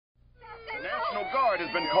guard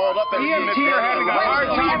has been called up as EMT are having a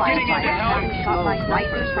hard time getting into help. Smoke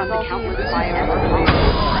rises from the countless fires.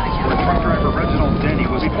 Truck driver Reginald Denny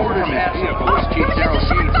was reported from his vehicle was Keith Darrow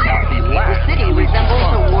seen about the last The city resembles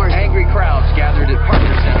a war zone. Angry crowds gathered at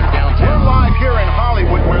Parker Center downtown. We're live here in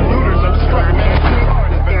Hollywood where looters have struck men.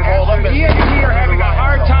 Guard has been called up as EMT are having a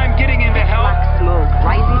hard time getting into help. Black smoke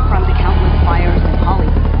rising from the countless fires in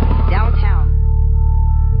Hollywood, downtown.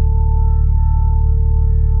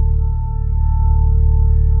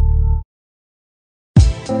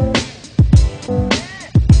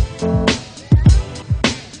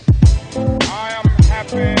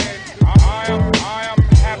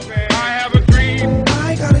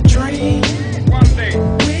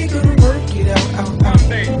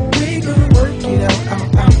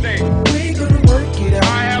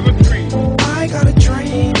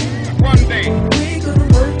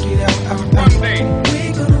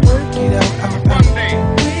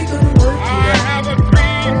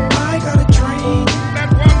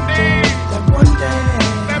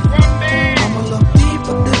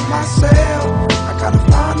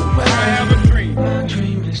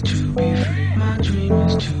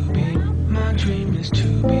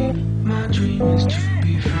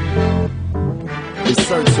 In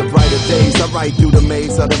search of brighter days, I ride through the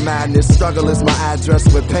maze of the madness. Struggle is my address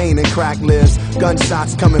where pain and crack lives.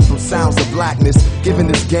 Gunshots coming from sounds of blackness. Given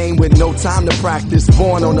this game with no time to practice.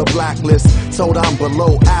 Born on a blacklist, told I'm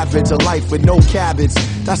below average. A life with no cabbage.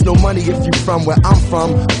 That's no money if you from where I'm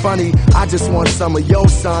from. Funny, I just want some of your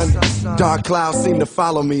son. Dark clouds seem to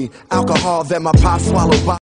follow me. Alcohol that my pop swallowed by